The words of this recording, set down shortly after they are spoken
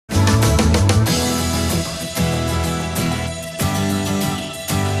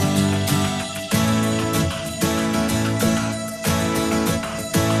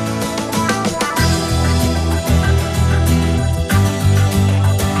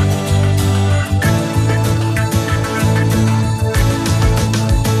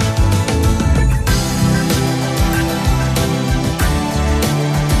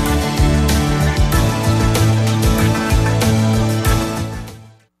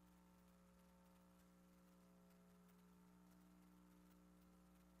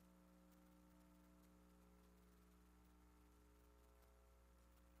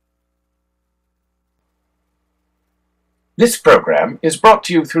This program is brought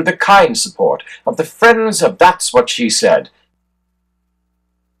to you through the kind support of the Friends of That's What She Said.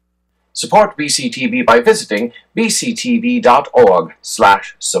 Support BCTV by visiting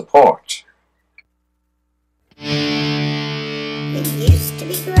bctv.org/support. It used to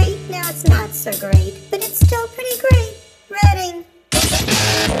be great, now it's not so great, but it's still pretty great. Reading.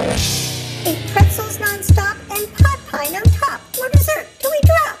 Ate pretzels non-stop and pot pie no top. More dessert till we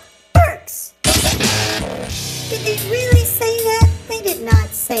drop. Perks. Did they really say that? They did not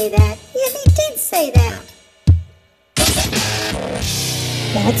say that. Yeah, they did say that.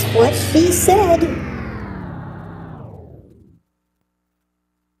 That's what she said.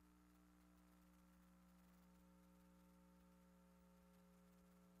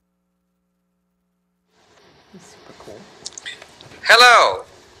 Super cool. Hello.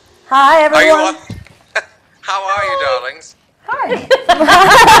 Hi, everyone. Are you on? How are you, darlings? Hi.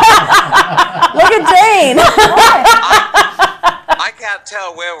 Look at Jane. I can't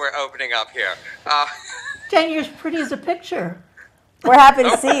tell where we're opening up here. Jane, you're as pretty as a picture. We're happy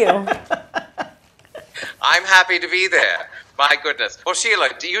to see you. I'm happy to be there. My goodness. Well, Sheila,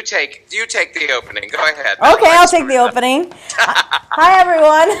 do you take the opening? Go ahead. Okay, I'll take the opening. Hi,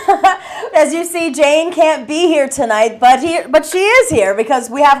 everyone. As you see, Jane can't be here tonight, but she is here because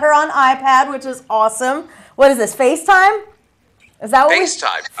we have her on iPad, which is awesome. What is this, FaceTime? Is that what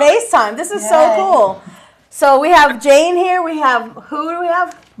FaceTime. FaceTime. This is so cool. So we have Jane here. We have, who do we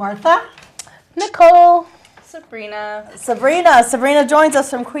have? Martha? Nicole. Sabrena. Sabrena joins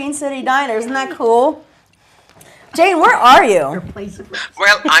us from Queen City Diner. Isn't that cool? Jane, where are you?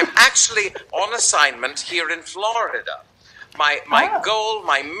 Well, I'm actually on assignment here in Florida. My goal,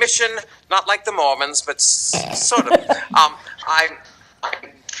 my mission, not like the Mormons, but sort of. I'm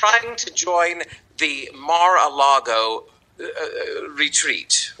trying to join the Mar-a-Lago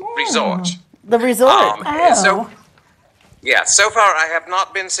resort. The resort. So far I have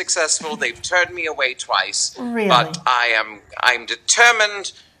not been successful. They've turned me away twice. Really? But I'm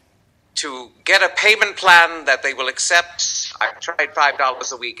determined to get a payment plan that they will accept. I've tried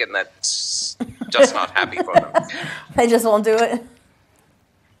 $5 a week, and that's just not happy for them. They just won't do it?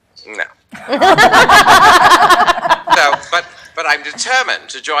 No. But I'm determined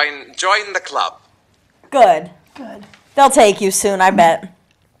to join the club. Good. They'll take you soon, I bet.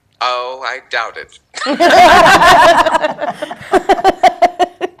 Oh, I doubt it.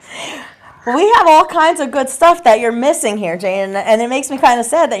 We have all kinds of good stuff that you're missing here, Jane, and it makes me kind of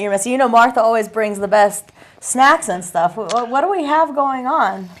sad that you're missing. You know, Martha always brings the best snacks and stuff. What do we have going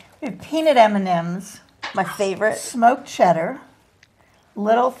on? We have peanut M&Ms. My favorite. Smoked cheddar.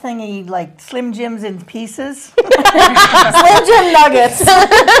 Little thingy, like Slim Jims in pieces. Slim Jim nuggets.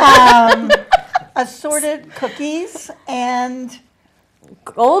 Assorted cookies and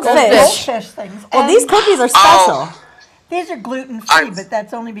goldfish things. Well, these cookies are special. These are gluten-free, but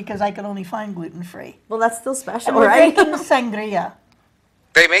that's only because I can only find gluten-free. Well, that's still special, and we're right? drinking sangria.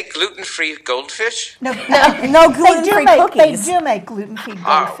 They make gluten-free goldfish? No gluten-free cookies. They do make gluten-free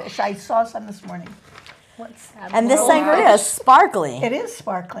goldfish. I saw some this morning. And this sangria is sparkly. It is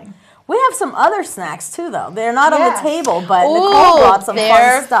sparkling. We have some other snacks too, though. They're not on the table, but Nicole brought some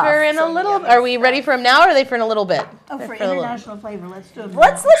fun stuff. Are we ready for them now, or are they for in a little bit? Oh, for international flavor, let's do it.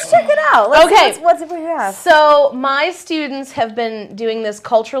 Let's check it out. What do we have? So my students have been doing this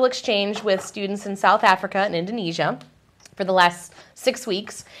cultural exchange with students in South Africa and Indonesia for the last 6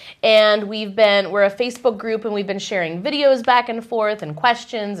 weeks, and we're a Facebook group, and we've been sharing videos back and forth and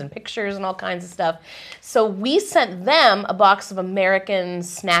questions and pictures and all kinds of stuff. So we sent them a box of American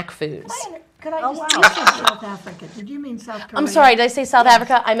snack foods. Could I just you said South Africa? Did you mean South Korea? I'm sorry, did I say South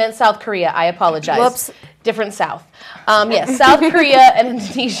Africa? I meant South Korea. I apologize. Whoops. Different South. Yes, South Korea and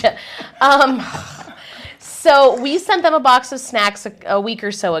Indonesia. So we sent them a box of snacks a week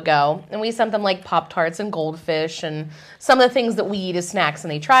or so ago, and we sent them like Pop-Tarts and Goldfish and some of the things that we eat as snacks,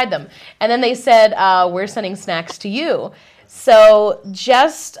 and they tried them. And then they said, we're sending snacks to you. So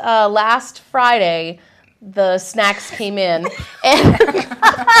just last Friday, the snacks came in, and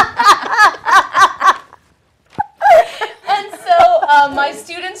my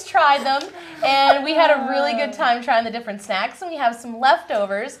students tried them, and we had a really good time trying the different snacks, and we have some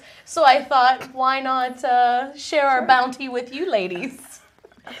leftovers. So I thought, why not share our bounty with you ladies?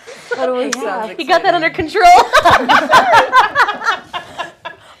 What do we have? You got that under control?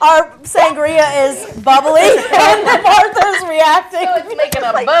 Our sangria is bubbly, and Martha's reacting. So it's making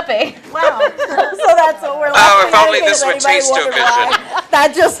a bubbly. Wow. So that's what we're like. Oh, if only this were taste-o-vision.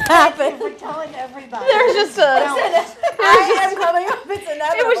 That just happened. We're telling everybody. There's just a... I am coming up. It's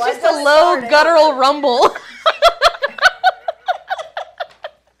inevitable. It was just a low guttural rumble.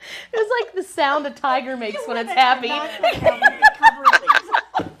 It was like the sound a tiger makes when it's happy.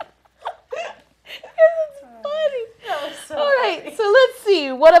 Funny. All right, so let's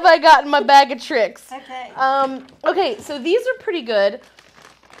see. What have I got in my bag of tricks? Okay. Okay, so these are pretty good.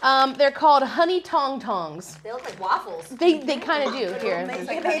 They're called honey tong tongs. They look like waffles. They kind of do. Here,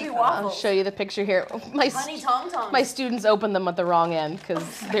 Like baby I'll waffles. show you the picture here. Honey tong tongs. My students opened them at the wrong end because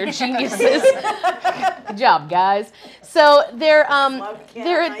they're geniuses. Good job, guys. So they're I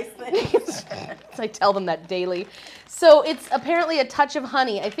tell them that daily. So it's apparently a touch of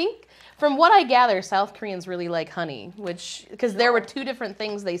honey. I think from what I gather, South Koreans really like honey, because there were 2 different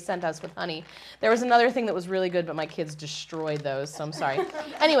things they sent us with honey. There was another thing that was really good, but my kids destroyed those, so I'm sorry.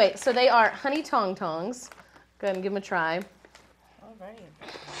 Anyway, so they are honey tong tongs. Go ahead and give them a try. All right.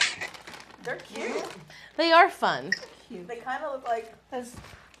 They're cute. They are fun. They kind of look like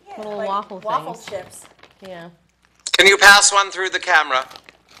Little like waffle things. chips. Yeah. Can you pass one through the camera?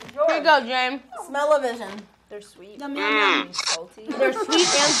 Here you go, Jane. Smell-o-vision. They're sweet. Salty. They're sweet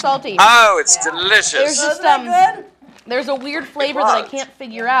and salty. Oh, it's There's delicious. just Good. there's a weird flavor that I can't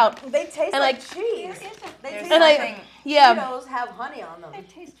figure out. They taste And like cheese. They taste And like I yeah. Cheetos have honey on them.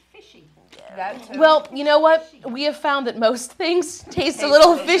 Taste fishy. That too. Well, you know what? We have found that most things taste a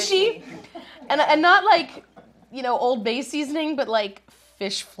little fishy, and not like Old Bay seasoning, but like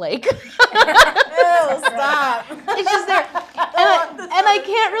fish flake. Ew, stop. It's just there, and I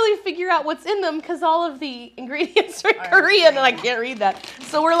can't really figure out what's in them because all of the ingredients are Korean, and I can't read that.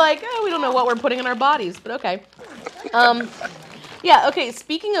 So we're like, we don't know what we're putting in our bodies, but okay. Yeah. Okay.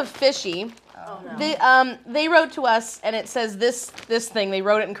 Speaking of fishy. They wrote to us, and it says this thing. They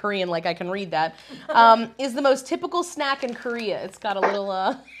wrote it in Korean, like I can read that. Is the most typical snack in Korea. It's got a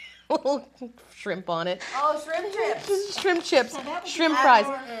little shrimp on it. Oh, shrimp chips. Just shrimp chips, shrimp fries.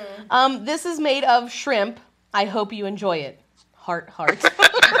 This is made of shrimp. I hope you enjoy it. Heart.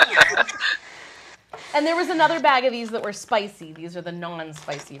 And there was another bag of these that were spicy. These are the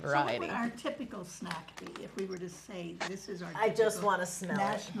non-spicy So variety. what would our typical snack be if we were to say this is our I just typical want to smell it.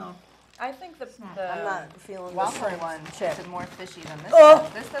 national? I think the I'm not feeling waffle the one chip. is more fishy than this Oh.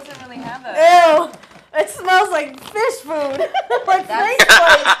 one. This doesn't really have a... Ew! It smells like fish food. Like fish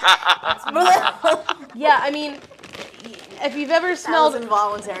plates. Yeah, I mean, if you've ever That was smelled,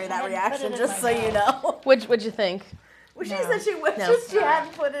 involuntary, that reaction, just so you know. what'd you think? Well, she said she wishes No. she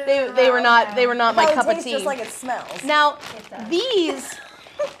hadn't put it in her They were mouth. not my Probably cup of tastes tea. just like it smells. Now, these,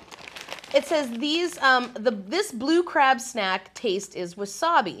 it says these, this blue crab snack taste is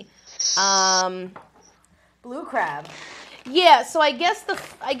wasabi. Blue crab. Yeah, so I guess the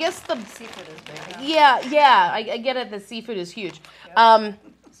Seafood is big. yeah, I get it. The seafood is huge.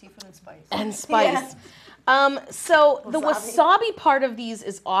 Seafood and spice. And spice. So the wasabi part of these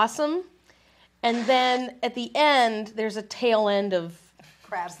is awesome, and then at the end there's a tail end of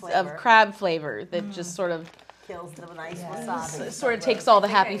crab flavor that just sort of kills the nice wasabi. sort of takes all the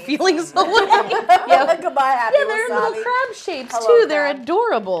happy feelings away. Yeah, goodbye, happy Yeah, they're wasabi. little crab shapes Hello, too. They're crab.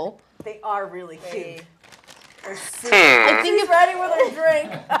 adorable. They are really cute. They're super. I think She's ready with her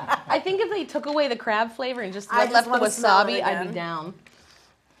drink. I think if they took away the crab flavor and just I left just the wanna smell wasabi, it I'd be again. down.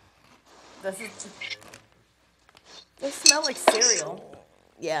 They smell like cereal.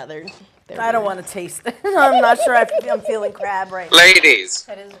 Yeah, they're I don't want to taste it. I'm not sure I'm feeling crab right now. Ladies,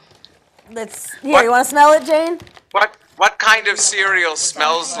 Here, you want to smell it, Jane? what kind of cereal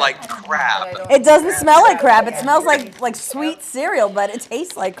smells like crab? It doesn't smell like crab. It smells like sweet cereal, but it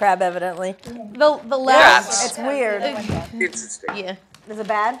tastes like crab, evidently. the last. It's weird. Interesting. Yeah. Is it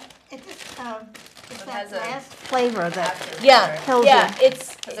bad? It's that last flavor that Yeah, Kills yeah, you.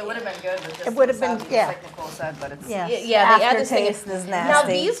 it's Because it would have been good with just It would have been- wasabi, yeah. like Nicole said, but it's... yeah. yeah. They add this thing. Aftertaste is Now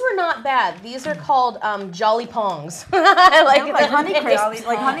nasty. these were not bad. These are called Jolly Pongs. I like Like that Honey name. Crisps,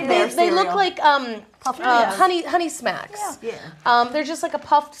 like Honey Bear They look cereal. like honey smacks. Yeah. They're just like a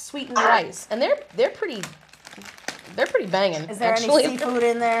puffed sweetened rice, and they're pretty banging. Is there actually. any seafood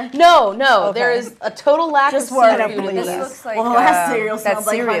in there? No, Okay. there is a total lack Just of worried. seafood in This these. looks like Well, the last cereal that smelled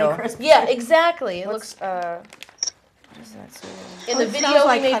like cereal. Honey Crisp. Yeah, exactly. It looks. In the it video smells we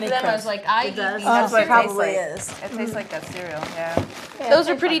like made for Honey them, I was Crisp. like, I eat does. these. That's what it Probably tastes is. like. It tastes like that cereal, yeah. Those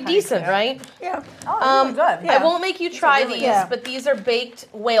are pretty decent, right? Yeah. Oh, really good. I won't make you try really these, good. but these are baked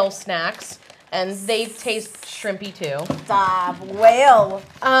whale snacks, and they taste shrimpy too. Stop. Whale.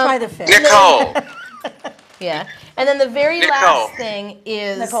 Try the fish. Nicole, Yeah. And then the very Nicole. last thing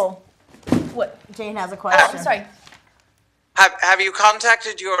is Nicole, what? Jane has a question. I'm sorry. have you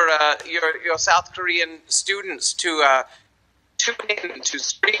contacted your South Korean students to tune in to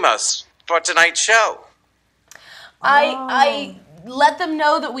stream us for tonight's show? I let them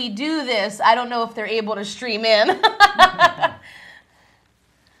know that we do this. I don't know if they're able to stream in.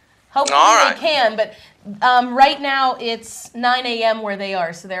 Hopefully All right. they can, but right now it's 9 a.m. where they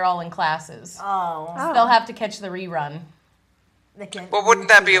are, so they're all in classes. Oh. They'll have to catch the rerun. Well, wouldn't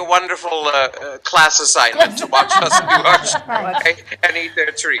that be a wonderful class assignment to watch us and eat their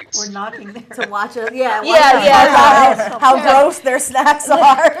treats? We're knocking there. To watch it, yeah. How gross their snacks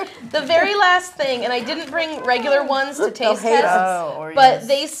are. The very last thing, and I didn't bring regular ones to taste test, Oreos. but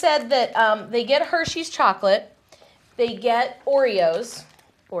they said that they get Hershey's chocolate, they get Oreos,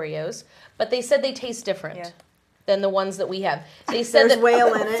 but they said they taste different than the ones that we have. They said There's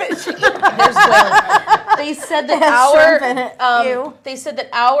whale in it. There's whale in it. They said that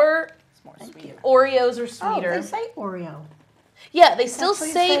our Oreos are sweeter. Oh, they say Oreo. Yeah, they still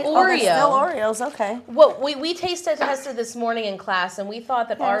say Oh, Oreo. they're still Oreos, okay. Well, we tasted tested this morning in class, and we thought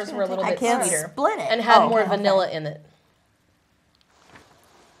that ours were a little bit sweeter. Split it. And had more vanilla in it.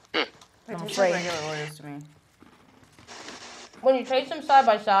 I'm afraid. Regular Oreos to me. When you taste them side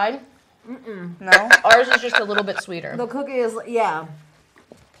by side, No? ours is just a little bit sweeter. The cookie is,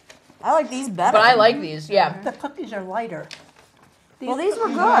 I like these better. But I like these, yeah. The cookies are lighter. Well, these were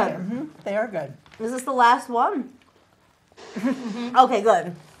good. They are good. Is this the last one? Okay,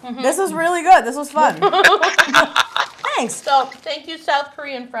 good. This was really good. This was fun. Thanks. So, thank you, South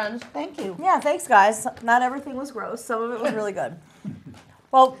Korean friends. Thank you. Yeah, thanks, guys. Not everything was gross. Some of it was really good.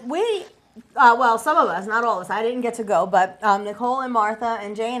 Well, some of us, not all of us. I didn't get to go, but Nicole and Martha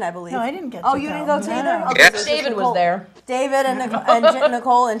and Jane, I believe. No, I didn't get Oh, to you go. didn't go to either? No. Okay, Yes. so it's David just was there. David and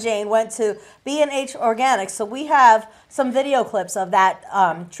Nicole and Jane went to B&H Organics, so we have some video clips of that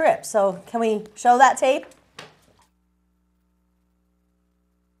trip. So can we show that tape?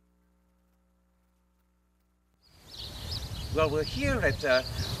 Well, we're here at,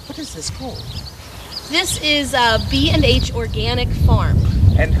 what is this called? This is B&H Organic Farm.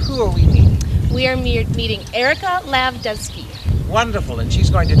 And who are we meeting? We are meeting Erica Lavdesky. Wonderful, and she's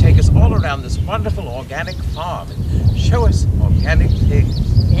going to take us all around this wonderful organic farm and show us organic things.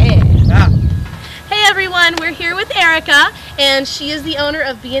 Yeah. Ah, Hey everyone, we're here with Erica, and she is the owner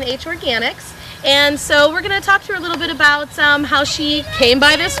of B&H Organics. And so we're going to talk to her a little bit about how she came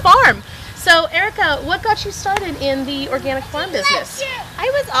by this farm. So Erica, what got you started in the organic farm business? I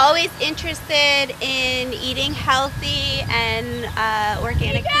was always interested in eating healthy and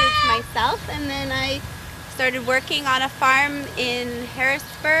organic foods myself, and then I started working on a farm in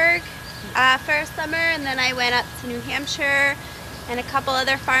Harrisburg for a summer, and then I went up to New Hampshire and a couple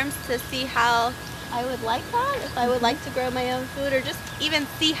other farms to see how I would like that, if I would like to grow my own food or just even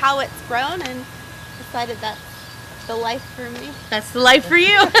see how it's grown, and decided that's the life for me. That's the life for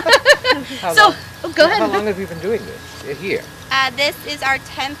you. Go ahead. How long have you been doing this here? This is our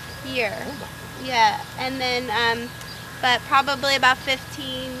 10th year. Yeah, and then, but probably about 10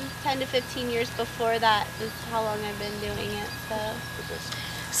 to 15 years before that is how long I've been doing it.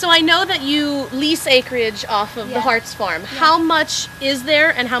 So I know that you lease acreage off of the Hart's farm. How much is there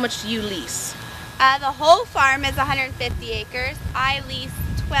and how much do you lease? The whole farm is 150 acres. I lease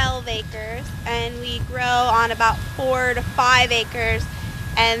 12 acres, and we grow on about 4 to 5 acres.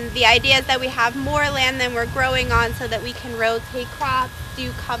 And the idea is that we have more land than we're growing on so that we can rotate crops,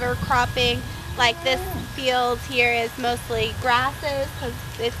 do cover cropping. Like this field here is mostly grasses because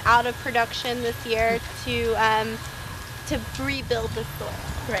it's out of production this year to rebuild the soil.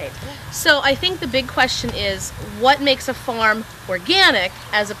 Right. So I think the big question is, what makes a farm organic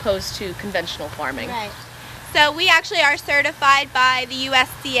as opposed to conventional farming? Right. So we actually are certified by the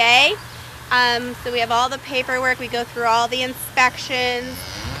USDA. So we have all the paperwork. We go through all the inspections.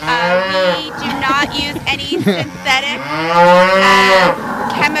 We do not use any synthetic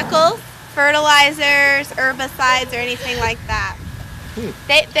chemicals, fertilizers, herbicides, or anything like that.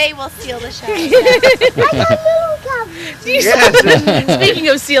 They will steal the show. Speaking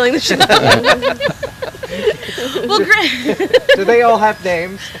of stealing the show. Well, great. Do they all have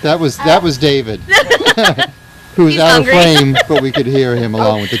names? That was David, who was He's out hungry. of frame, but we could hear him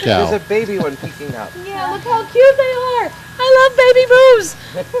along with the cow. There's a baby one peeking out. Yeah, look how cute they are. I love baby boos.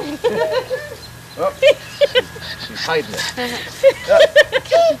 Oh, she's hiding it.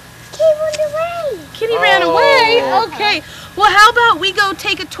 Kitty ran away. Okay. Well, how about we go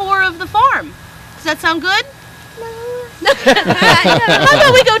take a tour of the farm? Does that sound good? No. How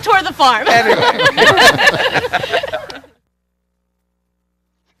about we go tour the farm?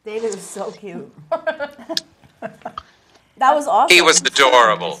 David was so cute. That was awesome. He was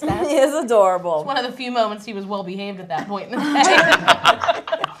adorable. He is adorable. One of the few moments he was well behaved at that point in the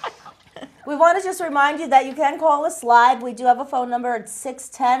day. We want to just remind you that you can call us live. We do have a phone number at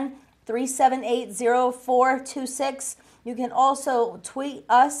 610-378-0426. You can also tweet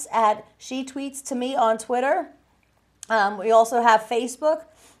us at She Tweets to Me on Twitter. We also have Facebook.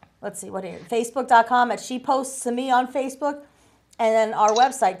 let's see, what here? Facebook.com at She Posts to Me on Facebook. And then our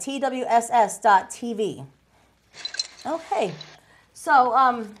website, twss.tv. Okay.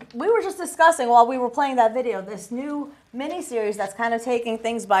 So we were just discussing while we were playing that video, this new mini-series that's kind of taking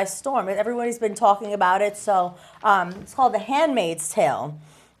things by storm. Everybody's been talking about it. So it's called The Handmaid's Tale.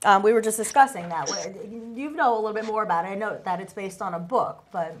 We were just discussing that. You know a little bit more about it. I know that it's based on a book,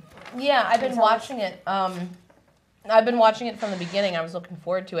 but... Yeah, I've been watching it. I've been watching it from the beginning. I was looking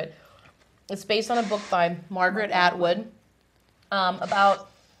forward to it. It's based on a book by Margaret Atwood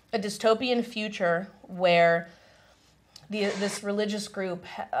about a dystopian future where this religious group,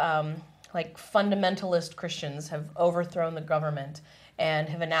 like fundamentalist Christians, have overthrown the government and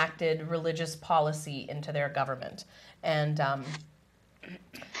have enacted religious policy into their government, and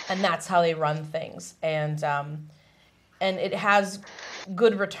that's how they run things. And it has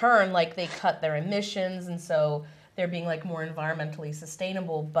good return, like they cut their emissions, and so they're being like more environmentally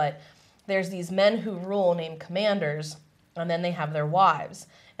sustainable. But there's these men who rule named commanders, and then they have their wives.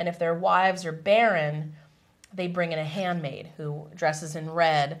 And if their wives are barren, they bring in a handmaid who dresses in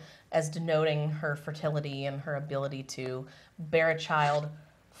red as denoting her fertility and her ability to bear a child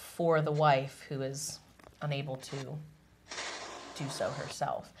for the wife who is unable to do so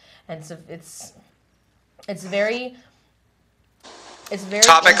herself. And so it's very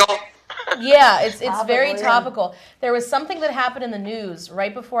topical. Yeah, it's Topical, very yeah. topical. There was something that happened in the news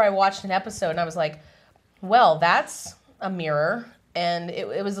right before I watched an episode, and I was like, well, that's a mirror. And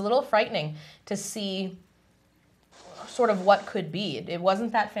it was a little frightening to see sort of what could be. It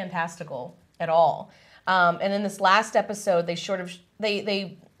wasn't that fantastical at all. And in this last episode, they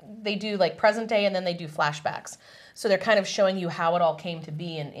they do like present day, and then they do flashbacks. So they're kind of showing you how it all came to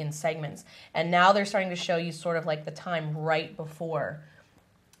be in segments. And now they're starting to show you sort of like the time right before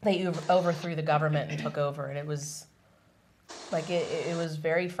they overthrew the government and took over. And it was like, it was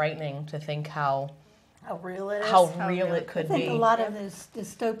very frightening to think how real it is. How real it could I think be. a lot of these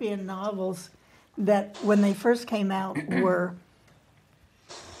dystopian novels that when they first came out were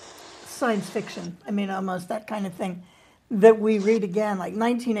science fiction. I mean, almost that kind of thing that we read again, like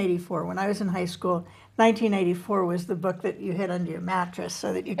 1984. When I was in high school, 1984 was the book that you hid under your mattress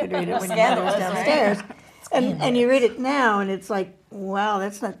so that you could read it when your mother was downstairs. And you read it now, and it's like, wow,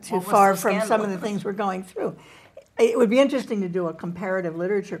 that's not too far from some of the things we're going through. It would be interesting to do a comparative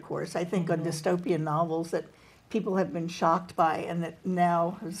literature course, I think, on dystopian novels that people have been shocked by and that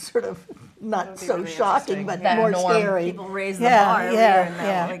now is sort of not so really shocking, but That more norm. scary. People raise the bar every year and now,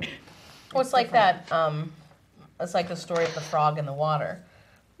 yeah. like, Well, it's like that. It's like the story of the frog in the water.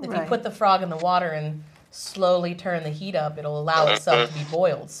 If you Right. put the frog in the water and slowly turn the heat up, it'll allow itself to be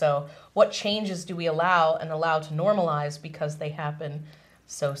boiled. So what changes do we allow to normalize because they happen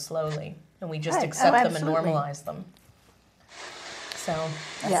so slowly? And we just Right. accept them and absolutely. normalize them. So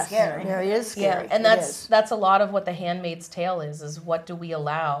Yes, scary. There is scary. yeah, and It is. that's a lot of what The Handmaid's Tale is what do we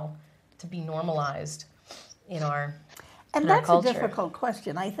allow to be normalized in our And in our that's culture. a difficult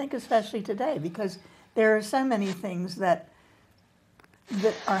question, I think, especially today, because there are so many things that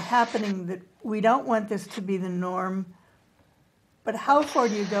are happening that we don't want this to be the norm. But how far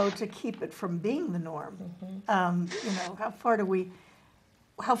do you go to keep it from being the norm? How far do we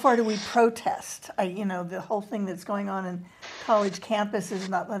protest? The whole thing that's going on in college campuses,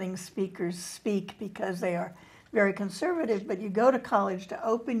 not letting speakers speak because they are very conservative. But you go to college to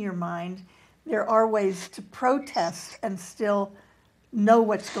open your mind. There are ways to protest and still know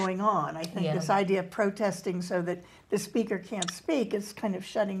what's going on. I think this idea of protesting so that the speaker can't speak is kind of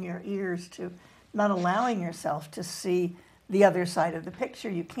shutting your ears to not allowing yourself to see the other side of the picture.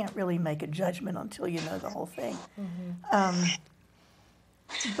 You can't really make a judgment until you know the whole thing.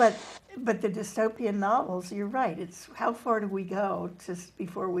 But the dystopian novels, you're right. It's how far do we go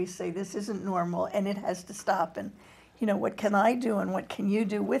before we say this isn't normal and it has to stop? And what can I do and what can you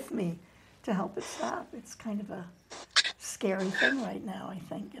do with me to help it stop? It's kind of a scary thing right now, I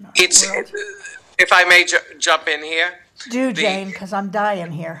think, in our world. If I may jump in here. Do, Jane, because I'm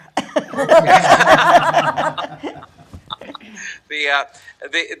dying here.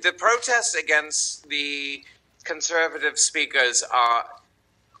 The protests against the conservative speakers are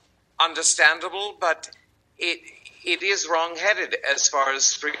understandable, but it is wrong-headed as far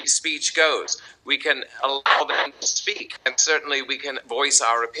as free speech goes. We can allow them to speak, and certainly we can voice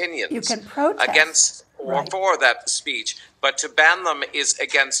our opinions. You can protest. Against or for that speech, but to ban them is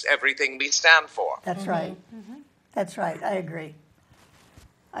against everything we stand for. That's right. That's right. I agree.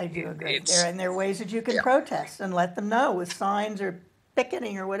 I do agree. There are ways that you can protest and let them know with signs or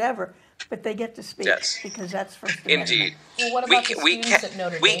picketing or whatever, but they get to speak Yes. because that's First Amendment. Indeed. Well, what We about the ca- we students can't- at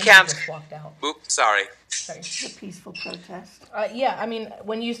Notre we Dame who can't- just walked out? Oops, sorry. Sorry. It's a peaceful protest. Yeah, I mean,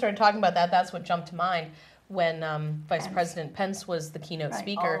 when you started talking about that, that's what jumped to mind. When Vice President Pence was the keynote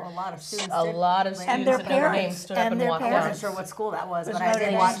speaker, Oh, a lot of students a did. lot of And students their at Notre Dame parents, stood up and and their walked I parents. out. wasn't sure what school that was, Was but I Notre did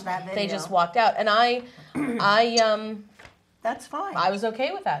Dame. watch that video. They just walked out, and I That's fine. was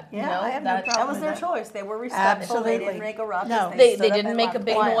okay with that. Yeah, you know, I have no that, problem. That was their with that. choice. They were respectful. They Absolutely. didn't make a ruckus. No. They stood up didn't and make a left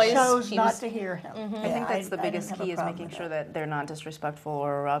big quiet. noise. Chose He not was- to hear him. I think that's the I didn't biggest have a key is problem making with sure that they're not disrespectful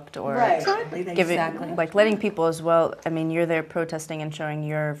or erupt or Right. Exactly. They giving, exactly. like letting people as well. I mean, you're there protesting and showing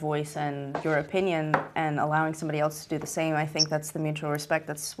your voice and your opinion and allowing somebody else to do the same. I think that's the mutual respect.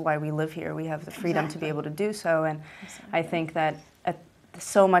 That's why we live here. We have the freedom to be able to do so. And I think that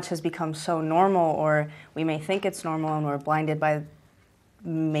so much has become so normal, or we may think it's normal and we're blinded by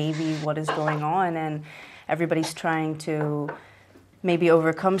maybe what is going on, and everybody's trying to maybe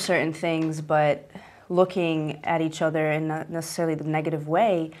overcome certain things, but looking at each other in not necessarily the negative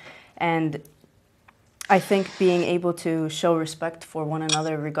way. And I think being able to show respect for one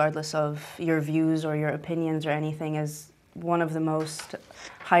another, regardless of your views or your opinions or anything, is one of the most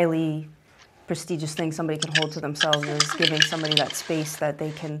highly prestigious things somebody can hold to themselves, is giving somebody that space that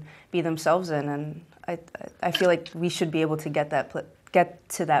they can be themselves in. And I feel like we should be able to get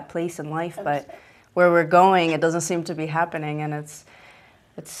to that place in life, but where we're going, it doesn't seem to be happening, and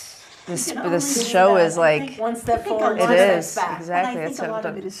this show is like One step forward, it one is step back. exactly. And I It's think a lot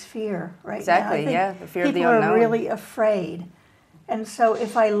of it is fear right Exactly, now. I yeah, think the fear of the people unknown. are really afraid. And so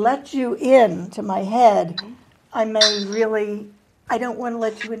if I let you into my head, I don't want to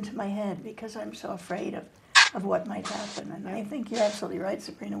let you into my head because I'm so afraid of what might happen. And I think you're absolutely right,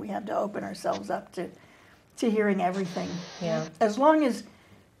 Sabrena. We have to open ourselves up to hearing everything. Yeah. As long as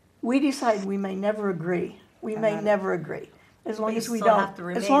we decide we may never agree, we may never agree. As long you as we still don't, have to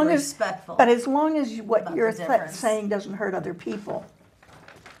as remain long respectful but as long as what about you're the difference. saying doesn't hurt other people.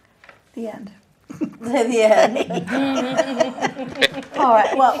 The end. Yeah. All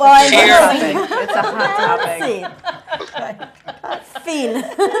right. Well, I know. It's a hot topic. Fiend.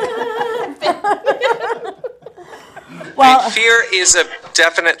 Well, Fear is a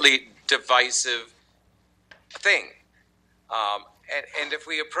definitely divisive thing. And if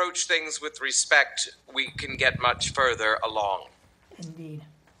we approach things with respect, we can get much further along. Indeed.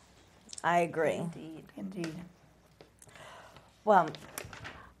 I agree. Indeed. Well,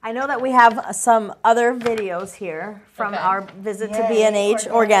 I know that we have some other videos here from Okay. our visit to Yay, B&H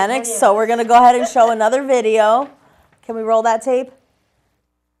organic Organics, so videos. we're going to go ahead and show another video. Can we roll that tape?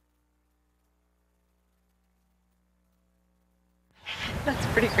 That's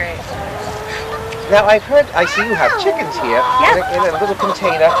pretty great. Now, I see you have chickens here in a little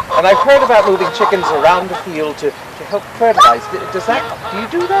container, and I've heard about moving chickens around the field to help fertilize. Do you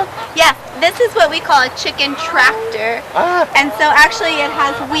do that? Yes, this is what we call a chicken tractor. And so actually it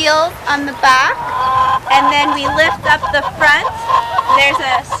has wheels on the back, and then we lift up the front. There's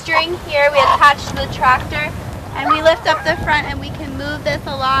a string here we attach to the tractor, and we lift up the front and we can move this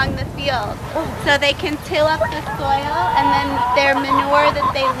along the field. So they can till up the soil, and then their manure that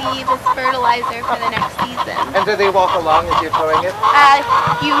they leave is fertilizer for the next season. And do they walk along as you're towing it?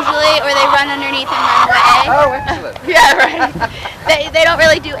 Usually, or they run underneath and run away. Oh, excellent. Yeah, right. They don't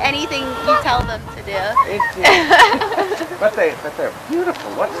really do anything you tell them to do. But they're beautiful.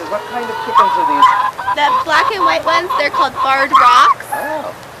 What kind of chickens are these? The black and white ones, they're called barred rocks.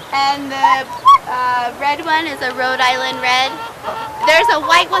 Oh. And the red one is a Rhode Island red. There's a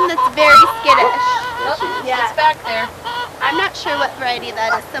white one that's very skittish. Yeah. It's back there. I'm not sure what variety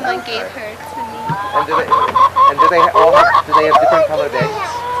that is. Someone gave her to me. And do they have different colored eggs?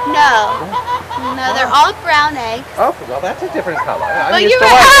 No, they're all brown eggs. Oh, well, that's a different color. I'm But used you're to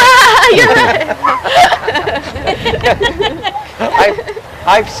right. white.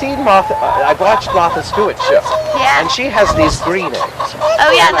 I've seen I've watched Martha Stewart's show. Yeah. And she has these green eggs.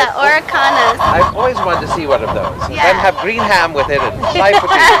 Oh yeah, the Oricanas. I've always wanted to see one of those. And Yeah. then have green ham with it, and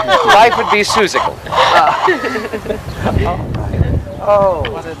life would be Susical. Oh,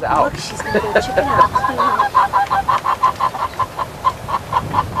 what is out? Look, she's going to go chicken out.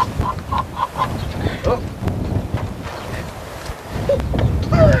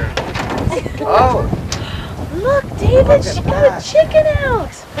 Oh, Look, David, she got a chicken out.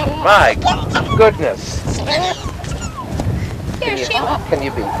 my goodness. Here, she. Can you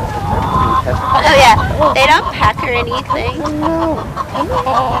beat them? Oh yeah, they don't peck or anything.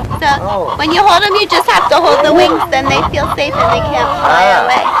 So when you hold them, you just have to hold the wings. Then they feel safe and they can't fly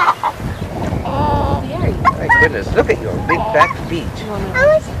away. My goodness, look at your big back feet.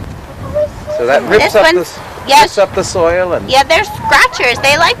 So that rips This up one- this. mess up the soil and... Yeah, they're scratchers.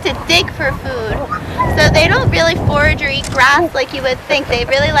 They like to dig for food. So they don't really forage or eat grass like you would think. They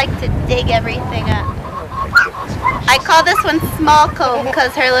really like to dig everything up. I call this one Small Comb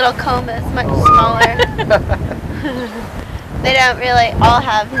because her little comb is much smaller. They don't really all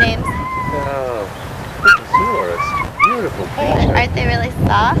have names. Oh, beautiful creature. Aren't they really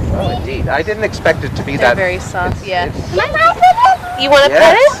soft? Oh, indeed. I didn't expect it to be They're that... very soft, yeah. You want to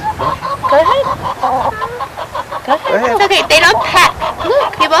pet Yes. it? Go ahead. Go ahead. It's okay, they don't peck.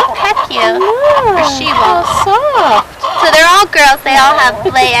 Look, he won't peck you. Or she won't. Soft. So they're all girls, they all have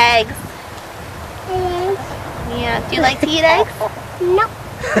lay eggs. Yeah, do you like to eat eggs? No.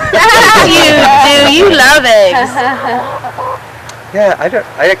 You do. You love eggs. Yeah,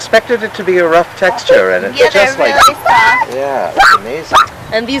 I expected it to be a rough texture, and it's Yeah, they're just like... really soft. Yeah, it's amazing.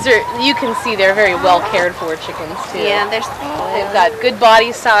 And these are, you can see they're very well cared for chickens too. Yeah, they're They've got good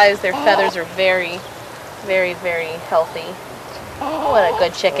body size. Their feathers are very, very, very healthy. What a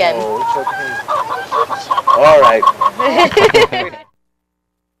good chicken. Oh, it's okay. All right.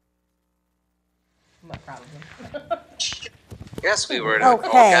 Yes, we were in an Okay.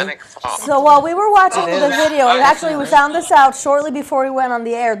 organic farm. So while we were watching the video, and actually we found this out shortly before we went on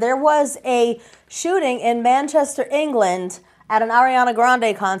the air, there was a shooting in Manchester, England at an Ariana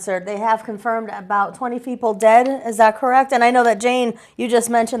Grande concert. They have confirmed about 20 people dead. Is that correct? And I know that, Jane, you just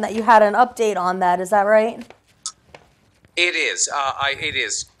mentioned that you had an update on that. Is that right? It is. It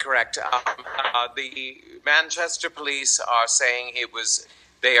is correct. The Manchester police are saying it was.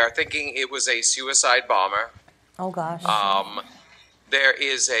 They are thinking it was a suicide bomber. Oh, gosh. There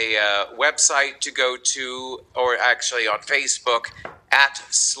is a website to go to, or actually on Facebook, at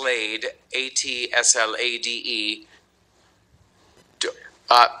Slade, ATSLADE.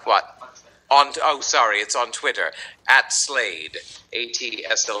 It's on Twitter, at Slade,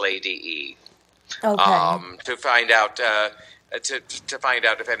 ATSLADE. Okay. To find out to find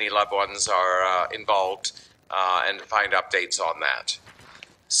out if any loved ones are involved, and to find updates on that.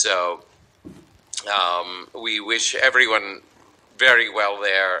 So we wish everyone very well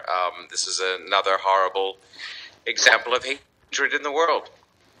there. This is another horrible example of hatred in the world.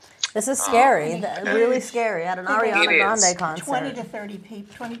 This is scary, really scary, at an Ariana Grande concert. 20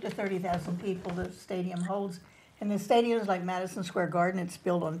 to 30,000 people the stadium holds. And the stadium is like Madison Square Garden. It's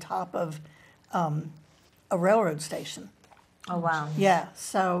built on top of a railroad station. Oh, wow. Yeah,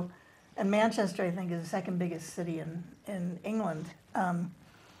 so, and Manchester, I think, is the second biggest city in England.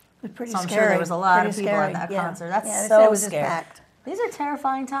 It's pretty So I'm scary. sure there was a lot of Pretty people scary. at that Yeah. concert. That's Yeah, so it was just scary. packed. These are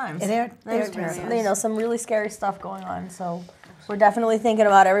terrifying times. They're There's terrifying. you know, some really scary stuff going on. So we're definitely thinking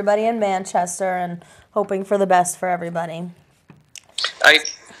about everybody in Manchester and hoping for the best for everybody.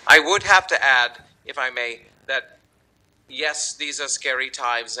 I would have to add, if I may, that yes, these are scary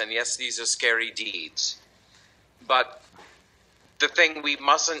times, and yes, these are scary deeds. But the thing we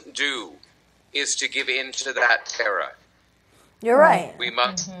mustn't do is to give in to that terror. You're right. We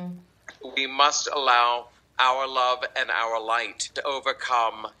must allow our love and our light to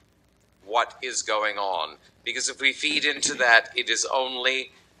overcome what is going on. Because if we feed into that, it is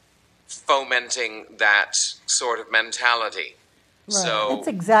only fomenting that sort of mentality. Right. So That's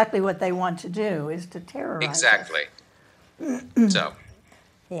exactly what they want to do, is to terrorize us. exactly. So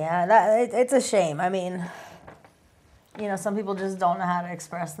Yeah, it's a shame. I mean, you know, some people just don't know how to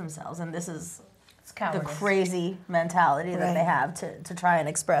express themselves, and this is the crazy mentality that they have to try and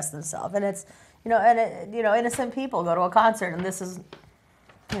express themselves. And it's, innocent people go to a concert, and this is,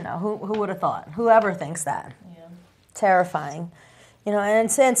 who would have thought? Whoever thinks that. Yeah. Terrifying. And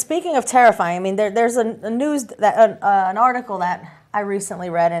speaking of terrifying, I mean, there's a news that an article that I recently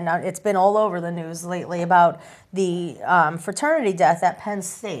read, and it's been all over the news lately, about the fraternity death at Penn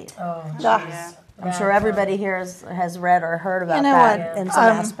State. Oh, yes. I'm sure everybody here has read or heard about that in some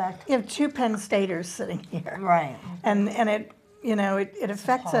aspect. You have two Penn Staters sitting here. Right. And it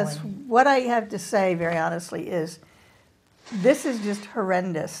affects us. What I have to say, very honestly, is this is just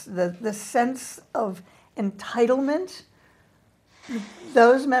horrendous. The sense of entitlement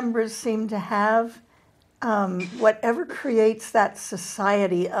those members seem to have, whatever creates that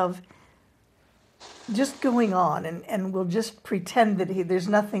society of just going on, and we'll just pretend that there's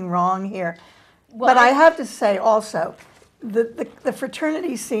nothing wrong here. Well, but I have to say also, the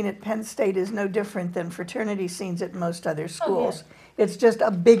fraternity scene at Penn State is no different than fraternity scenes at most other schools. Oh, yeah. It's just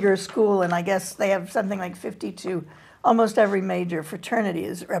a bigger school, and I guess they have something like 52. Almost every major fraternity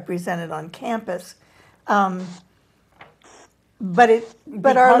is represented on campus. But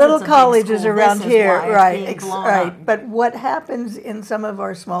our little colleges around here, right. But what happens in some of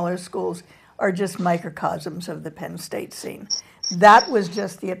our smaller schools are just microcosms of the Penn State scene. that was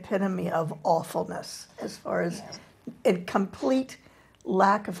just the epitome of awfulness as far as a complete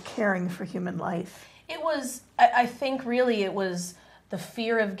lack of caring for human life. It was, I think really it was the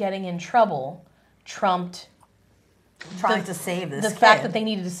fear of getting in trouble trumped Trying to save this the kid. fact that they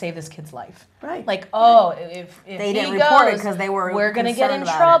needed to save this kid's life. Right. Like, oh, if they didn't he report it goes, because they were we're going to get in concerned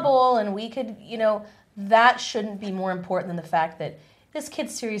about trouble, and we could, that shouldn't be more important than the fact that this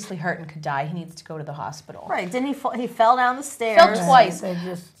kid's seriously hurt and could die. He needs to go to the hospital. Right? Didn't he? He fell down the stairs. Fell twice. They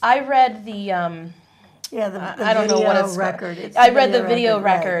just, I read the. the I don't know what video it's record. I read the video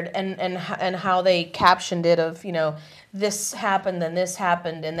record, record and how they captioned it of this happened, then this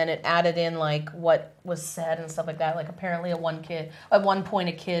happened, and then it added in like what was said and stuff like that. Like apparently at one point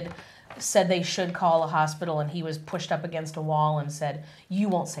a kid said they should call a hospital, and he was pushed up against a wall and said, "You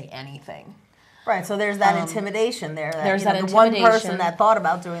won't say anything." Right, so there's that intimidation there. There's that the one intimidation. person that thought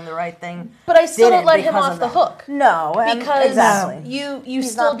about doing the right thing. But I still don't let him because off of the that. hook. No, Because exactly. you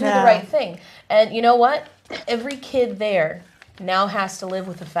still do the right thing. And you know what? Every kid there now has to live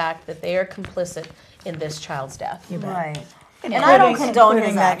with the fact that they are complicit in this child's death. Right. And I don't condone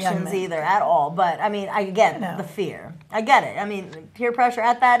his actions man. either at all, but I mean, I get the fear. I get it. I mean, peer pressure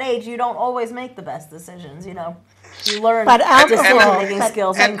at that age, you don't always make the best decisions, You learn decision-making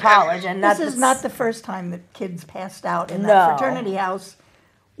skills in college, and this is not the first time that kids passed out in that fraternity house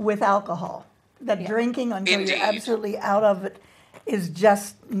with alcohol. That drinking until you're absolutely out of it is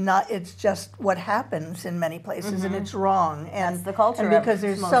just not. It's just what happens in many places, and it's wrong. And that's the culture. And because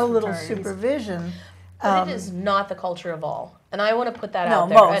there's so little supervision. But it is not the culture of all. And I want to put that out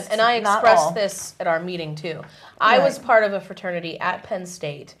there. Most, and I not expressed all. this at our meeting too. I was part of a fraternity at Penn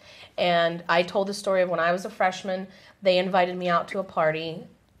State, and I told the story of when I was a freshman. They invited me out to a party.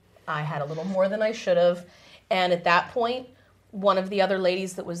 I had a little more than I should have. And at that point, one of the other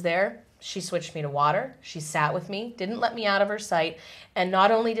ladies that was there, she switched me to water. She sat with me, didn't let me out of her sight. And not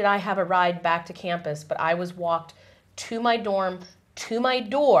only did I have a ride back to campus, but I was walked to my dorm, to my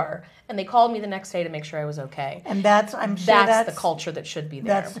door, and they called me the next day to make sure I was okay. And that's, I'm sure that's the culture that should be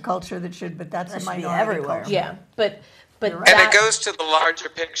there. That's the culture that should, but that's That a should be minority everywhere. culture. Yeah, but And it goes to the larger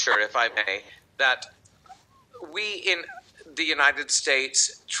picture, if I may, that we in the United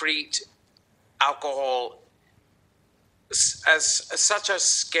States treat alcohol as such a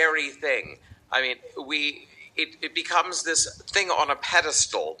scary thing. I mean, it becomes this thing on a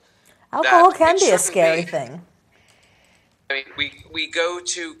pedestal. Alcohol can be a scary thing. I mean, we go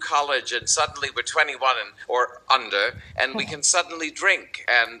to college and suddenly we're 21 or under, and we can suddenly drink.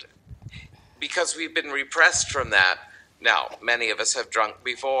 And because we've been repressed from that, now many of us have drunk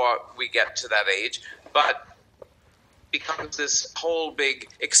before we get to that age, but becomes this whole big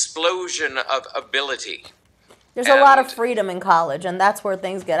explosion of ability. There's a lot of freedom in college, and that's where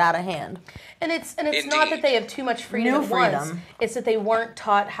things get out of hand. And it's not that they have too much freedom New at once. freedom. It's that they weren't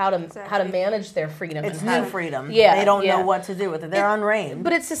taught how to manage their freedom. It's and how new freedom. Yeah, They don't know what to do with it. They're unreined.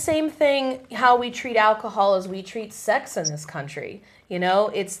 But it's the same thing how we treat alcohol as we treat sex in this country.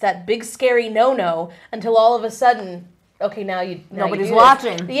 It's that big scary no-no until all of a sudden, okay, now Nobody's you do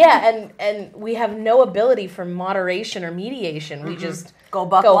watching. This. Yeah, and we have no ability for moderation or mediation. We just go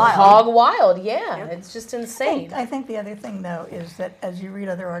wild. hog wild. Yeah, it's just insane. I think the other thing, though, is that as you read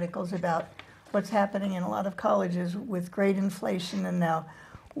other articles about what's happening in a lot of colleges with great inflation, and now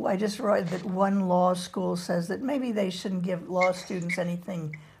I just read that one law school says that maybe they shouldn't give law students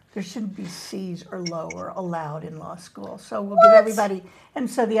anything. There shouldn't be C's or lower allowed in law school. So we'll give everybody, and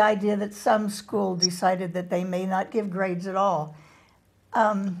so the idea that some school decided that they may not give grades at all.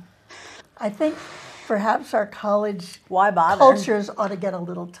 I think perhaps our college cultures ought to get a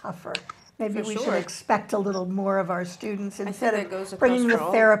little tougher. Maybe we should expect a little more of our students instead of bringing the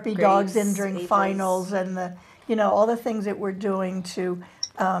therapy dogs in during finals and all the things that we're doing to,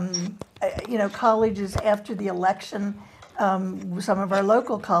 colleges after the election. Some of our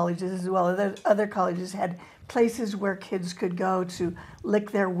local colleges as well as other colleges had places where kids could go to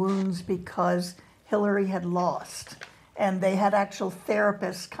lick their wounds because Hillary had lost. And they had actual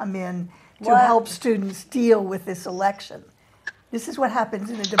therapists come in to help students deal with this election. This is what happens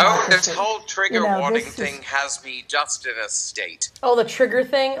in a democracy. Oh, this whole trigger warning thing has me just in a state. Oh, the trigger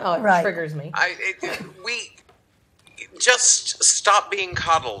thing? Oh, it triggers me. We just stop being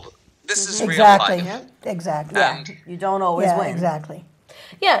coddled. This is exactly. real life. Exactly. Yeah, you don't always win. Exactly.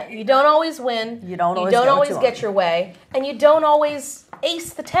 Yeah, you don't always win. You don't always get your way, and you don't always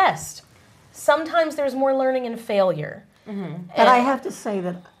ace the test. Sometimes there's more learning in failure. Mm-hmm. But I have to say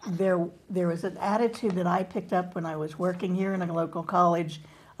that there was an attitude that I picked up when I was working here in a local college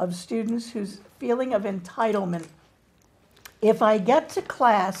of students whose feeling of entitlement. If I get to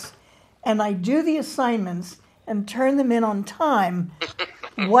class and I do the assignments and turn them in on time,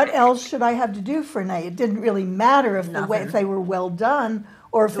 what else should I have to do for an A? It didn't really matter if if they were well done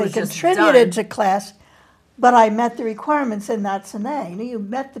or if they contributed to class, but I met the requirements, and that's an A. You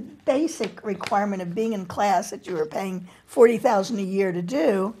met the basic requirement of being in class that you were paying $40,000 a year to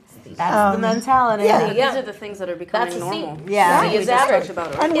do. That's the mentality. Yeah. These are the things that are becoming normal. Yeah. It's average.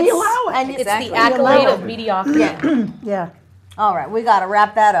 And we allow it. And it's the accolade of mediocrity. Yeah. All right, we got to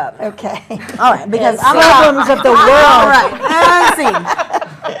wrap that up. Okay. All right, because I'm Problems of the world. All right, and scene.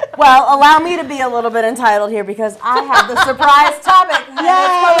 Well, allow me to be a little bit entitled here because I have the surprise topic. And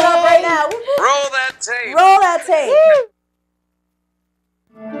it's coming up right now. Roll that tape. Roll that tape.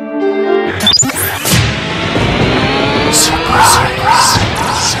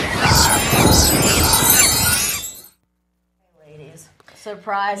 Ladies,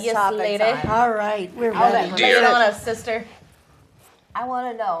 surprise Yes, topic lady. time. All right, we're Lay ready. it on us, sister. I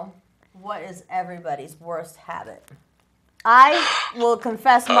want to know, what is everybody's worst habit? I will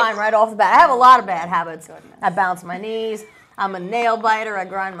confess mine right off the bat. I have a lot of bad habits. I bounce my knees. I'm a nail biter. I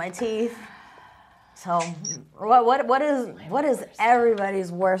grind my teeth. So, what is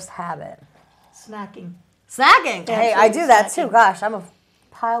everybody's worst habit? Snacking. Snacking. Hey, I do that too. Gosh, I'm a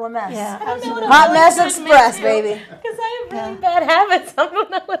pile of mess. Yeah, absolutely. Hot mess express, baby. Because I have really bad habits. I don't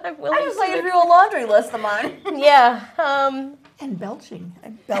know what I'm willing I just to like to do. do a laundry list of mine. Yeah. And belching. I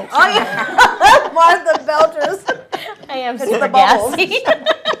belch. Oh yeah, Martha Belchers. I am It's super the bubbles. gassy.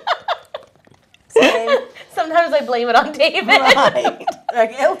 Same. Sometimes I blame it on David. Right.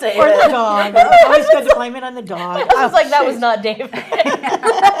 Like, he'll take Or the it. dog. It's always good to blame it on the dog. I was like, that was not David. So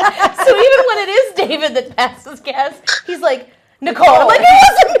even when it is David that passes gas, he's like, Nicole. I'm like,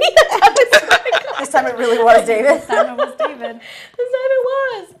 it wasn't me that happened. This time it really was David. This time it was David. This time it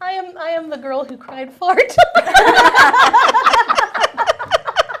was. I am the girl who cried fart.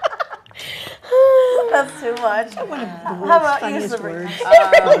 That's too much. One of the How world's about you, funniest Sabrina? words.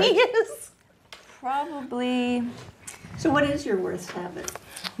 It really is. Probably So what is your worst habit?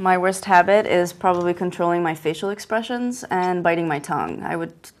 my worst habit is probably controlling my facial expressions and biting my tongue. I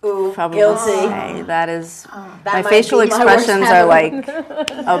would probably guilty. say that is That my might facial be my worst expressions are habit.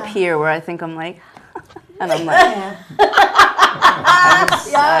 like up here where I think I'm like and I'm like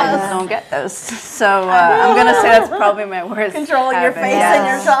I just don't get those. So I'm gonna say that's probably my worst. Controlling your habit. face Yeah. and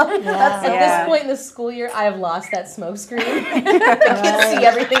your tongue. That's At Yeah. this point in the school year, I have lost that smoke screen. I can see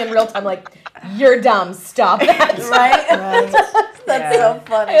everything in real time. Like, you're dumb. Stop that. right. That's so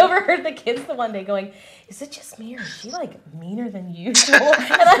funny. I overheard the kids the one day going, "Is it just me, or is she like meaner than usual?"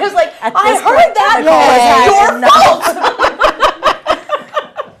 And I was like, "I heard that. Your fault."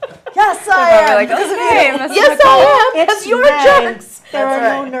 Yes, I Probably am. like, okay, Miss Yes, Nicole. I am. Because It's you're May. jerks. There That's are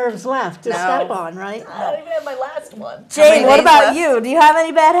no right. nerves left to step on, right? I don't even have my last one. Jane, what days about left? you? Do you have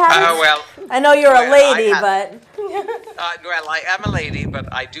any bad habits? Well, I know you're a well, lady, I but well, I am a lady,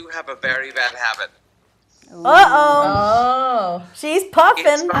 but I do have a very bad habit. uh-oh. Oh. She's It's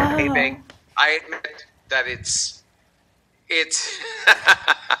puffing. vaping. I admit that it's.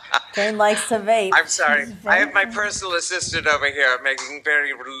 Jane likes to vape. I'm sorry. I have my personal assistant over here making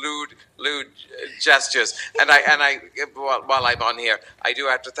very lewd gestures, and I while I'm on here, I do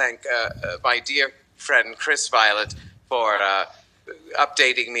have to thank my dear friend Chris Violet for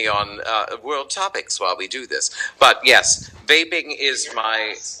updating me on world topics while we do this. But yes, vaping is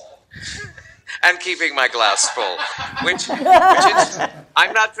my. And keeping my glass full, which is,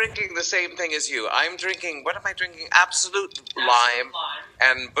 I'm not drinking the same thing as you. I'm drinking, what am I drinking? Absolute Lime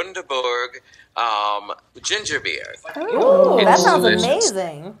and Bundaberg ginger beer. Ooh, that It's sounds delicious.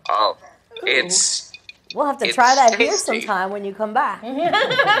 amazing. Oh, it's We'll have to It's try that here tasty. sometime when you come back.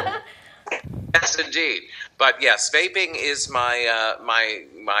 yes indeed. But yes, vaping is my my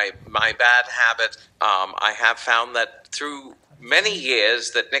bad habit. I have found that through many years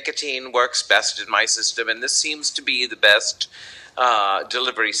that nicotine works best in my system, and this seems to be the best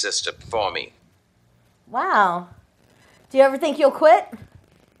delivery system for me. Wow. Do you ever think you'll quit?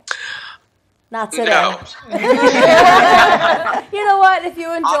 Not today. No. You know what? If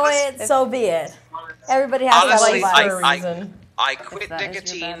you enjoy Honest- it, so be it. Everybody has Honestly, to have a reason. I quit That is your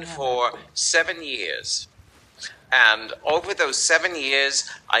nicotine bad for 7 years. And over those 7 years,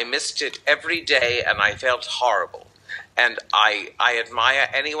 I missed it every day, and I felt horrible. And I admire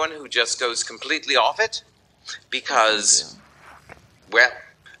anyone who just goes completely off it, because, well,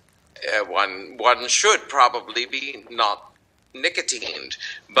 one should probably be not nicotined.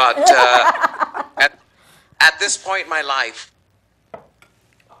 But at this point in my life,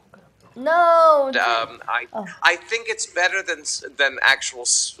 No. I think it's better than actual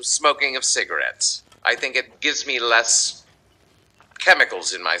smoking of cigarettes. I think it gives me less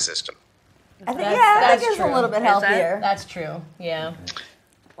chemicals in my system. I think that is a little bit healthier. That's true. Yeah.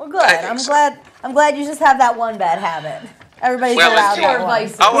 Well, good. I'm glad you just have that one bad habit. Everybody's allowed that one.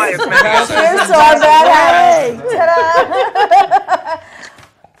 Vices. Oh, I have many others. Here's to our bad habit. Ta-da!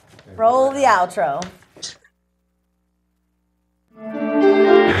 Roll the outro.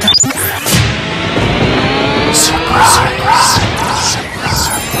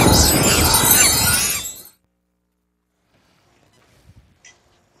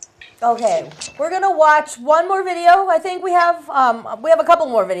 Okay, we're gonna watch one more video. I think we have a couple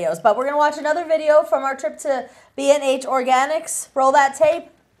more videos, but we're gonna watch another video from our trip to B&H Organics. Roll that tape.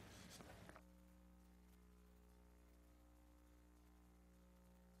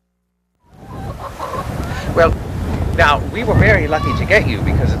 Well, now, we were very lucky to get you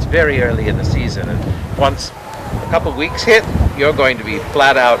because it's very early in the season, and once a couple weeks hit, you're going to be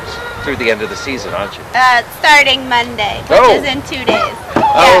flat out through the end of the season, aren't you? Starting Monday, which is in 2 days.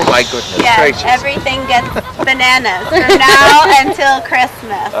 Oh my goodness gracious. Everything gets bananas from now until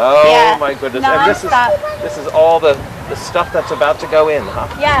Christmas. Oh my goodness. And Non-stop. this is all the stuff that's about to go in, huh?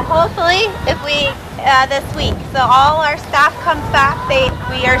 Yeah, hopefully if we, this week. So all our staff comes back,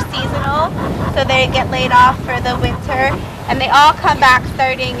 we are seasonal, so they get laid off for the winter, and they all come back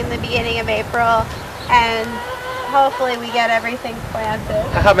starting in the beginning of April, and hopefully we get everything planted.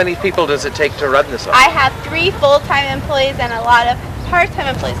 How many people does it take to run this on? I have 3 full-time employees and a lot of part-time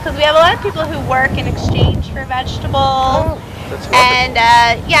employees, because we have a lot of people who work in exchange for vegetables. That's wonderful. And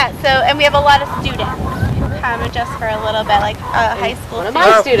and we have a lot of students who come just for a little bit, like high school. One of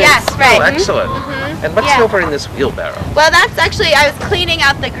my students. Yes, right. Oh, excellent. And what's over in this wheelbarrow? Well, that's actually, I was cleaning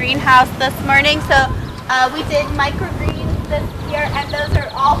out the greenhouse this morning, so we did microgreens this year, and those are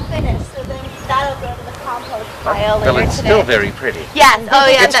all finished, so then that'll go to the compost pile later Well, it's today. still very pretty. Yes, oh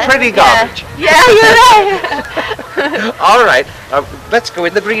yeah. It's pretty garbage. Yeah, you're right. All right, let's go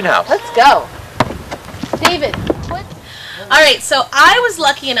in the greenhouse. Let's go. David, what? All right, so I was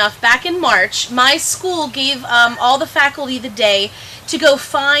lucky enough back in March, my school gave all the faculty the day to go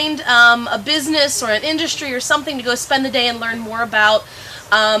find a business or an industry or something to go spend the day and learn more about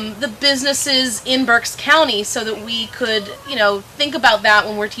the businesses in Berks County so that we could, think about that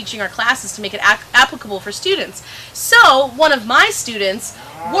when we're teaching our classes to make it applicable for students. So one of my students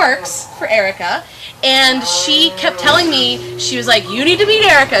works for Erica, and she kept telling me, she was like, you need to meet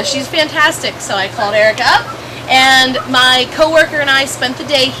Erica, she's fantastic. So I called Erica up, and my coworker and I spent the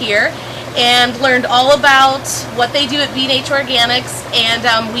day here and learned all about what they do at B&H Organics,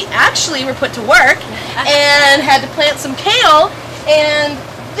 and we actually were put to work and had to plant some kale, and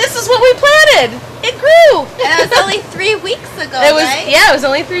this is what we planted. It grew. And it was only 3 weeks ago, right? Yeah, it was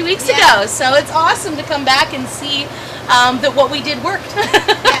only 3 weeks ago. So it's awesome to come back and see that what we did worked.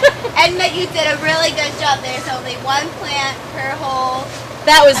 And that you did a really good job. There's only 1 plant per hole.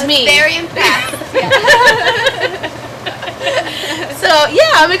 That was me. Very impressed. So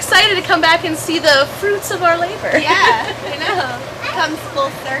yeah, I'm excited to come back and see the fruits of our labor. Yeah, I know. It comes full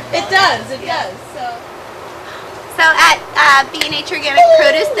circle. It does. It does. So at B&H Organic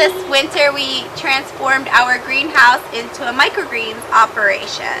Produce this winter, we transformed our greenhouse into a microgreens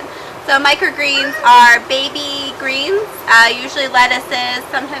operation. So microgreens are baby greens, usually lettuces,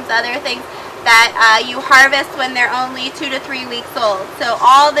 sometimes other things that you harvest when they're only 2 to 3 weeks old. So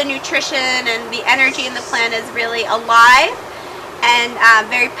all the nutrition and the energy in the plant is really alive and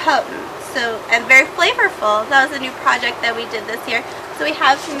very potent. And very flavorful. That was a new project that we did this year. So we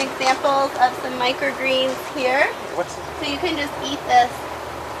have some examples of some microgreens here. So you can just eat this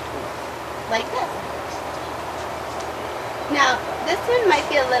like this. Now, this one might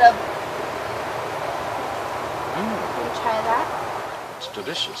be a little... Can you try that? It's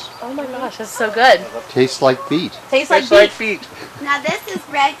delicious. Oh my gosh, that's so good. Tastes like beet. Tastes like beet. Now this is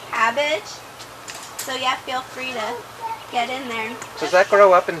red cabbage. So yeah, feel free to get in there. Does that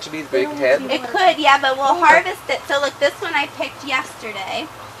grow up into be big head? It could, yeah, but we'll harvest it. So look, this one I picked yesterday.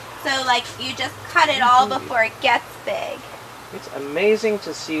 So like you just cut it all before it gets big. It's amazing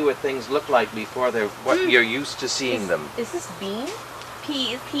to see what things look like before they're what you're used to seeing them. Is this bean?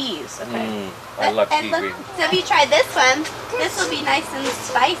 Peas. Peas, okay. I love pea look, green. so if you try this one, this will be nice and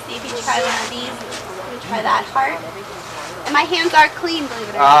spicy if you try one of these. You try that heart. And my hands are clean, believe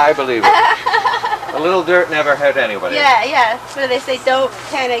it or not. I believe it. A little dirt never hurt anybody. Yeah, yeah. So they say don't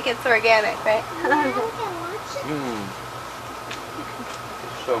panic, it's organic, right?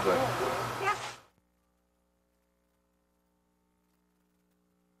 So good. Yeah.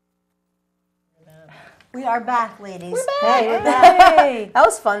 We are back, ladies. We're back. Hey, we're back. Hey. That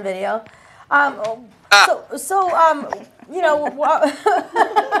was a fun video.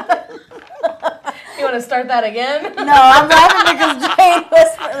 You want to start that again? No, I'm laughing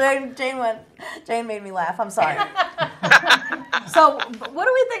because Jane went, Jane made me laugh. I'm sorry. So, what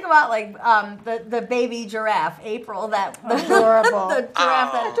do we think about like the baby giraffe, April? That Adorable. the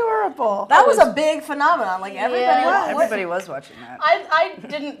giraffe. That Adorable. That was a big phenomenon. Like Everybody was watching that. I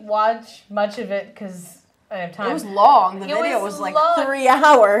didn't watch much of it because I didn't have time. It was long. The video was like 3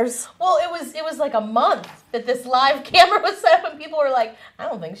 hours. Well, it was like a month that this live camera was set up, and people were like, "I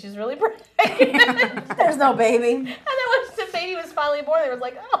don't think she's really pregnant." There's no baby. And then once the baby was finally born, they was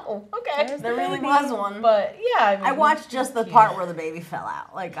like, "Oh, okay." There really was one. But yeah, I mean, I watched just the part where the baby fell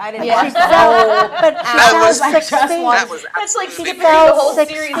out. Like I didn't Yeah. watch the whole. But That was- I just watched. That was That's like absolutely skipping through the whole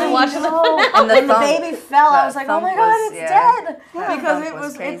 6 series feet. and watching the And finale. when the baby fell, I was like, "Oh my thump god, was- it's yeah. dead!" Yeah. Because Thump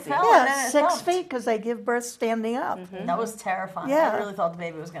was it crazy. fell and Yeah, then it 6 thumped. feet because they give birth standing up. That was terrifying. Yeah. I really thought the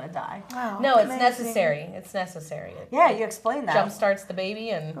baby was gonna die. Wow. No, it's amazing. necessary. It's necessary. It Yeah, you explained that. jump starts the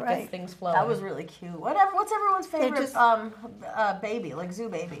baby and Right. gets things flowing. That was really cute. What's everyone's favorite just- baby, like zoo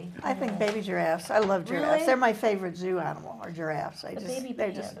baby? I think baby giraffes. I love giraffes. Really? They're my favorite zoo animal, or giraffes. the baby They're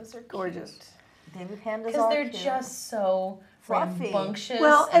pandas just are gorgeous. Baby pandas because are they're cute. just so Fluffy. rambunctious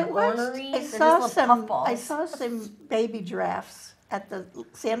Well, and at once ornery. I saw little some. puffballs. I saw some baby giraffes at the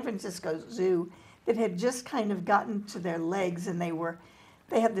San Francisco Zoo that had just kind of gotten to their legs, and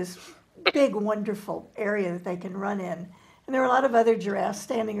they had this big, wonderful area that they can run in, and there were a lot of other giraffes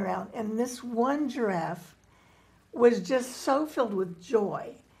standing around, and this one giraffe was just so filled with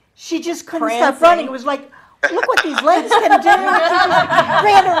joy. She just couldn't stop Prancing. running. It was like, look what these legs can do. She just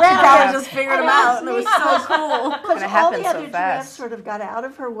ran around. Probably just figured them out, and it was so cool. Because And it all happened the so other giraffes fast. sort of got out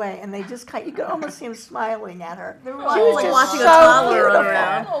of her way, and they just you could almost see them smiling at her. She was just like watching a so toddler run beautiful.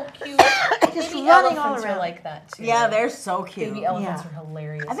 around. Oh, cute. Just Baby running all elephants are around. like that too. Yeah, they're so cute. Baby elephants Yeah. are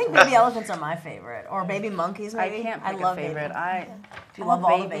hilarious. I think baby elephants are my favorite, or baby monkeys. I Maybe can't pick love a favorite. Baby. Do you love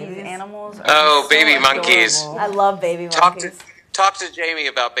all the babies? babies? Animals. Are Oh, so baby monkeys. adorable. I love baby Talk monkeys. to Jamie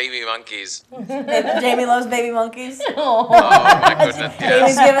about baby monkeys. Jamie loves baby monkeys. Oh my goodness. Jamie's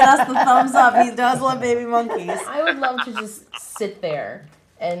Yes. giving us the thumbs up. He does love baby monkeys. I would love to just sit there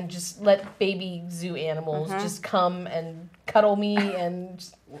and just let baby zoo animals just come and cuddle me and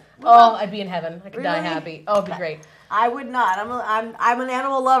just, I'd be in heaven. I could die Really? happy. Oh, it'd be great. I would not. I'm an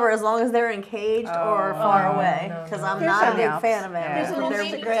animal lover as long as they're encaged or far away, no, because no. I'm There's not a a- big fan of Yeah. animals.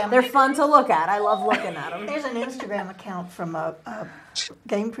 There's an Instagram. They're fun to look at. I love looking at them. There's an Instagram account from a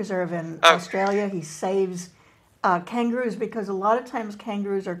game preserve in Oh. Australia. He saves kangaroos because a lot of times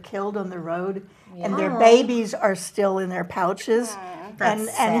kangaroos are killed on the road, and their babies are still in their pouches. And he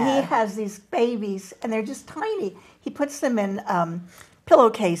sad. has these babies, and they're just tiny. He puts them in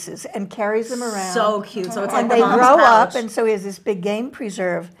pillowcases and carries them around. So cute. So it's like And the they mom's grow up, pouch. and so he has this big game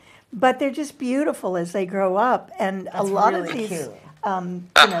preserve. But they're just beautiful as they grow up, and a lot of really these,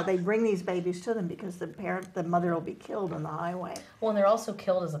 cute. they bring these babies to them because the mother will be killed on the highway. Well, and they're also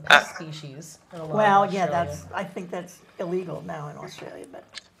killed as a pest species. In a lot of Well, yeah, Australia. I think that's illegal now in Australia, but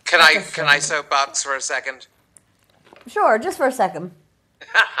Can I soapbox for a second? Sure, just for a second.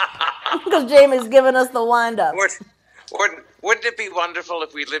 Because Jamie's giving us the wind up. Wouldn't it be wonderful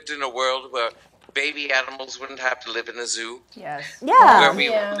if we lived in a world where baby animals wouldn't have to live in a zoo? Yes. Yeah. Where we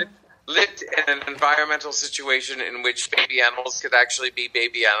Yeah. lived in an environmental situation in which baby animals could actually be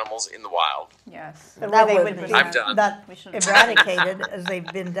baby animals in the wild. Yes. that That way they would would be- be I'm done. not We should- eradicated as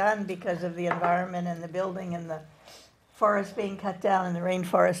they've been done because of the environment and the building and the forest being cut down and the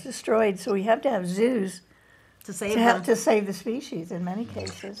rainforest destroyed. So we have to have zoos To save to them. save the species in many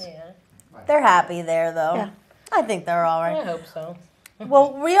cases. Yeah, They're happy there, though. Yeah. I think they're all I right. hope so.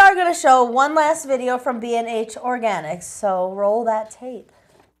 Well, we are going to show one last video from B&H Organics, so roll that tape.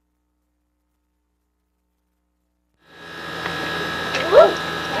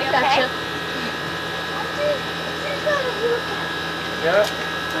 I gotcha. Yeah.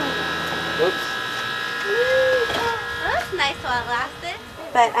 Oops. That's nice while it lasted.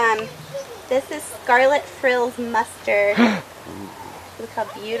 But this is Scarlet Frills mustard. Look how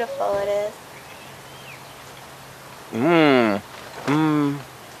beautiful it is. Mmm. Mmm.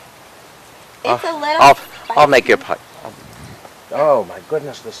 It's a little I'll spicy. make your pie. Oh my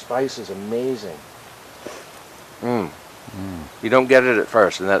goodness, the spice is amazing. Mmm. You don't get it at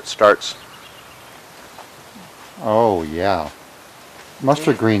first, and then it starts. Oh, yeah.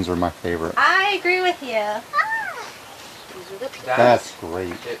 Mustard greens are my favorite. I agree with you. That's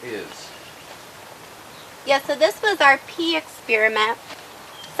great. It is. Yeah, so this was our pea experiment.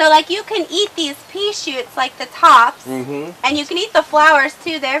 So like you can eat these pea shoots, like the tops, Mm-hmm. and you can eat the flowers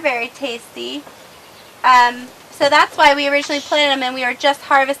too. They're very tasty. So that's why we originally planted them, and we were just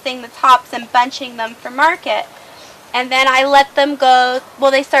harvesting the tops and bunching them for market. And then I let them go.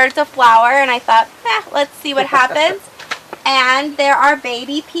 Well, they started to flower, and I thought, let's see what happens. And there are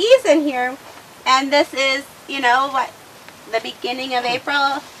baby peas in here. And this is, you know, what, the beginning of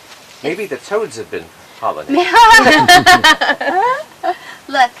April. Maybe the toads have been pollinated.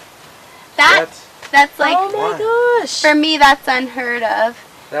 Look, that's like, Oh my gosh. for me, that's unheard of.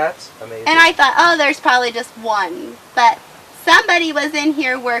 That's amazing. And I thought, oh, there's probably just one. But somebody was in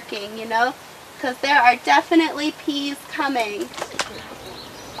here working, you know, because there are definitely peas coming.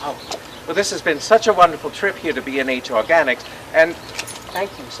 Oh, well, this has been such a wonderful trip here to B&H Organics, and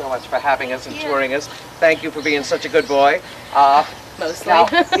thank you so much for having us and touring us. Thank you for being such a good boy. Mostly. Now,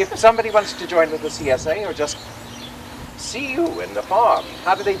 if somebody wants to join with the CSA or just see you in the farm,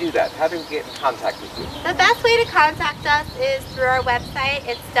 how do they do that? How do we get in contact with you? The best way to contact us is through our website.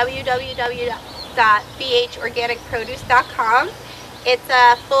 It's www.bhorganicproduce.com. It's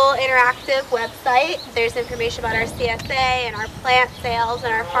a full interactive website. There's information about our CSA and our plant sales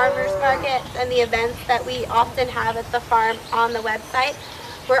and our farmers markets and the events that we often have at the farm on the website.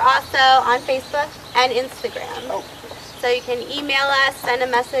 We're also on Facebook and Instagram. Oh. So you can email us, send a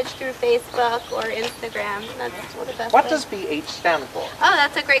message through Facebook or Instagram. That's the best What way. does BH stand for? Oh,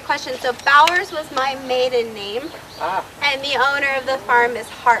 that's a great question. So Bowers was my maiden name, and the owner of the farm is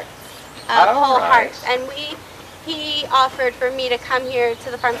Hearts, Whole Hearts. And he offered for me to come here to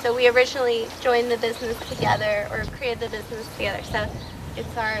the farm, so we originally joined the business together, or created the business together. So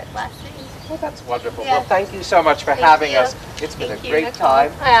it's our last name. Well, that's wonderful. Yeah. Well, thank you so much for having us. It's been a great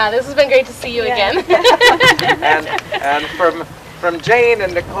time. Yeah, this has been great to see you again. and from Jane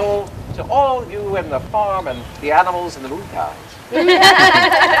and Nicole to all you and the farm and the animals and the moon cows.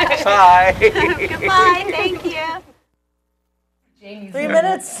 Bye. Goodbye. Thank you. 3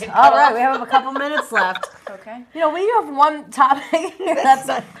 minutes. All right, we have a couple minutes left. Okay. You know, we have one topic here that's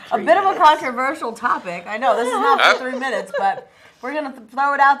a bit of a controversial topic. I know this is not for 3 minutes, but we're gonna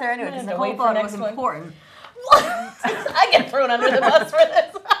throw it out there anyway because Nicole thought it was important. I get thrown under the bus for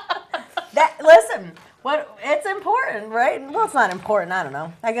this. Listen, it's important, right? Well, it's not important. I don't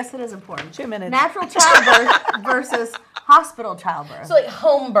know. I guess it is important. 2 minutes. Natural childbirth versus hospital childbirth. So like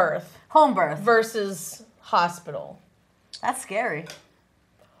home birth versus hospital. That's scary.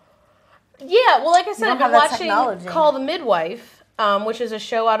 Yeah, well, like I said, You I've don't been have that watching technology. Call the Midwife, which is a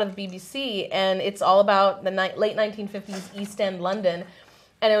show out of the BBC, and it's all about the late 1950s East End London,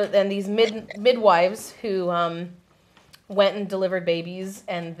 and these midwives who went and delivered babies,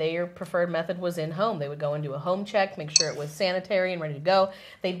 and their preferred method was in-home. They would go and do a home check, make sure it was sanitary and ready to go.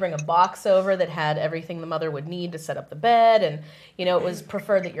 They'd bring a box over that had everything the mother would need to set up the bed, and you know, it was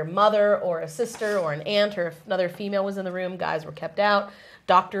preferred that your mother or a sister or an aunt or if another female was in the room. Guys were kept out.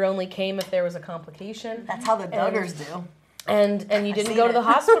 Doctor only came if there was a complication. That's how the Duggars do. And you didn't go to the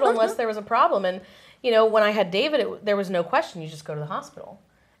hospital unless there was a problem. And you know, when I had David, there was no question. You just go to the hospital.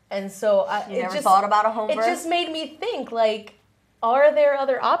 And so you never thought about a home birth? It just made me think, like, are there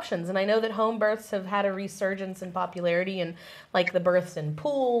other options? And I know that home births have had a resurgence in popularity, and like the births in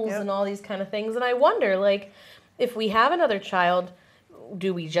pools and all these kind of things. And I wonder, like, if we have another child,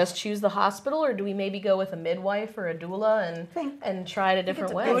 do we just choose the hospital, or do we maybe go with a midwife or a doula and try it a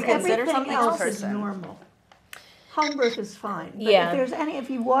different way? I would consider something else is normal. Home birth is fine. But Yeah. if there's any, if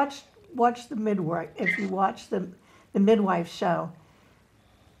you watch the midwife, if you watch the midwife show,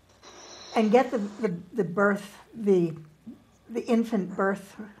 and get the birth, the infant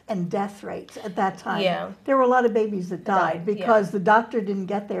birth and death rates at that time. Yeah. There were a lot of babies that died because the doctor didn't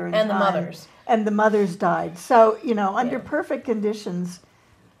get there in time. And the mothers. And the mothers died. So, you know, under perfect conditions,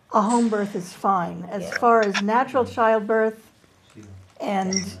 a home birth is fine. As far as natural childbirth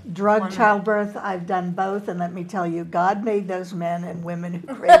and drug childbirth, I've done both, and let me tell you, God made those men and women who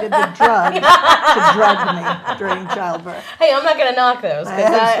created the drug to drug me during childbirth. Hey, I'm not going to knock those,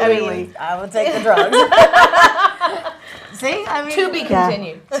 because I would take the drugs. See, I mean, to be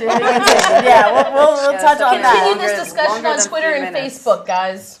continued. To be continued. Yeah, we'll touch on that. Continue this discussion on Twitter and Facebook,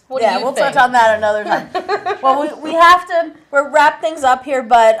 guys. What do you we'll think? touch on that another time. Well, we have to wrap things up here,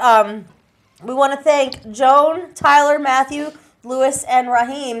 but we want to thank Joan, Tyler, Matthew, Lewis, and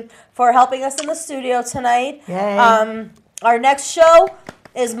Raheem for helping us in the studio tonight. Yay. Our next show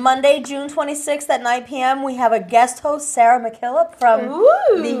is Monday, June 26th at 9 p.m. We have a guest host, Sarah McKillop from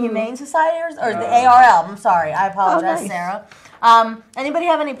the Humane Society, or the ARL. I'm sorry. I apologize, nice. Sarah. Anybody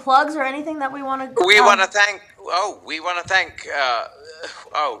have any plugs or anything that we want to... We want to thank Sabrena. We want to thank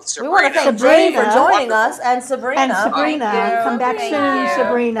Jane for joining us, and Sabrena. And Sabrena, come back soon,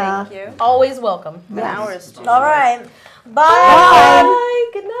 Sabrena. Thank you. Always welcome. Hours. All right. Bye. Bye.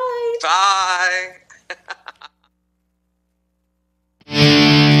 Good night. Bye.